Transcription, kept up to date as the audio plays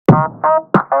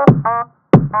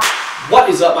What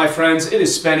is up, my friends? It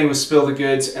is Spenny with Spill the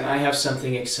Goods, and I have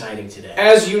something exciting today.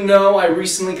 As you know, I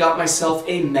recently got myself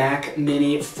a Mac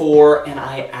Mini 4, and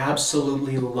I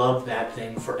absolutely love that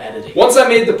thing for editing. Once I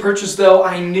made the purchase, though,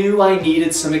 I knew I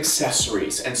needed some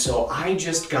accessories, and so I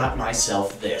just got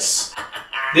myself this.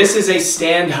 This is a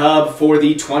stand hub for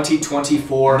the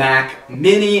 2024 Mac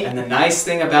Mini, and the nice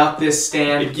thing about this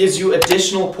stand, it gives you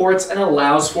additional ports and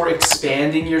allows for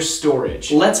expanding your storage.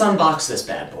 Let's unbox this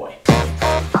bad boy.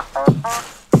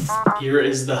 Here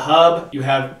is the hub. You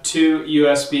have two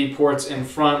USB ports in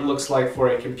front, looks like for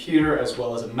a computer as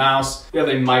well as a mouse. You have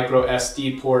a micro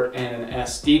SD port and an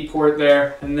SD port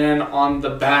there. And then on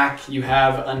the back, you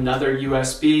have another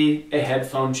USB, a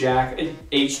headphone jack, a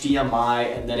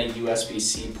HDMI, and then a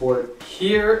USB-C port.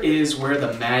 Here is where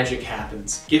the magic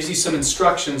happens. Gives you some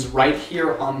instructions right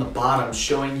here on the bottom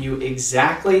showing you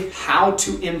exactly how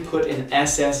to input an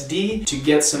SSD to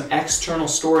get some external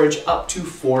storage up to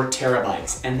 4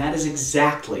 terabytes. And that is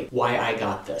exactly why I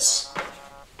got this.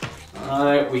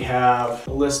 Alright, we have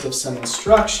a list of some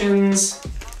instructions,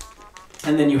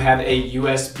 and then you have a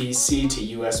USB-C to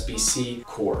USB-C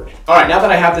cord. Alright, now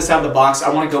that I have this out of the box,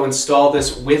 I want to go install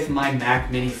this with my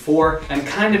Mac Mini 4 and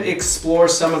kind of explore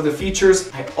some of the features.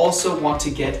 I also want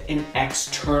to get an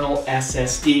external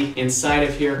SSD inside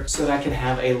of here so that I can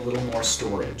have a little more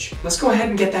storage. Let's go ahead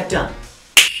and get that done.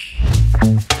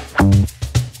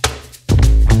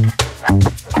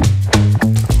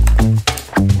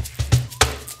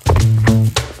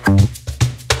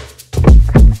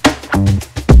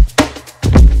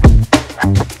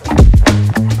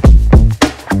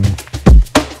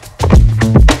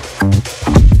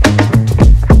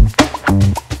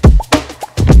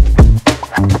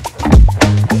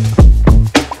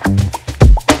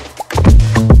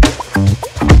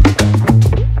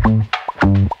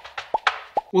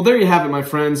 Well, there you have it, my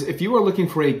friends. If you are looking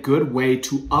for a good way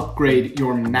to upgrade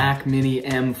your Mac Mini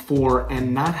M4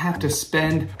 and not have to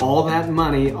spend all that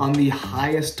money on the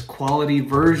highest quality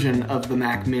version of the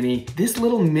Mac Mini, this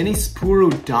little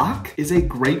Minisopuru dock is a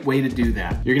great way to do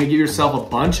that. You're gonna give yourself a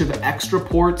bunch of extra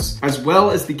ports, as well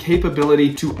as the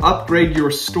capability to upgrade your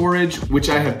storage, which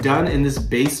I have done in this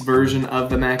base version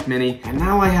of the Mac Mini. And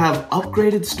now I have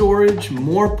upgraded storage,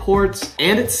 more ports,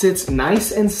 and it sits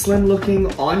nice and slim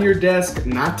looking on your desk,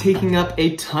 not taking up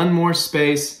a ton more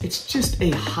space. It's just a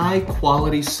high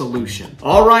quality solution.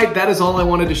 All right, that is all I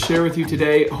wanted to share with you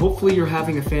today. Hopefully you're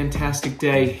having a fantastic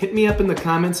day. Hit me up in the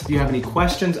comments if you have any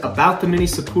questions about the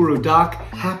Minisopuru dock.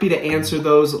 Happy to answer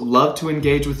those. Love to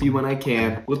engage with you when I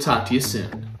can. We'll talk to you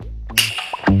soon.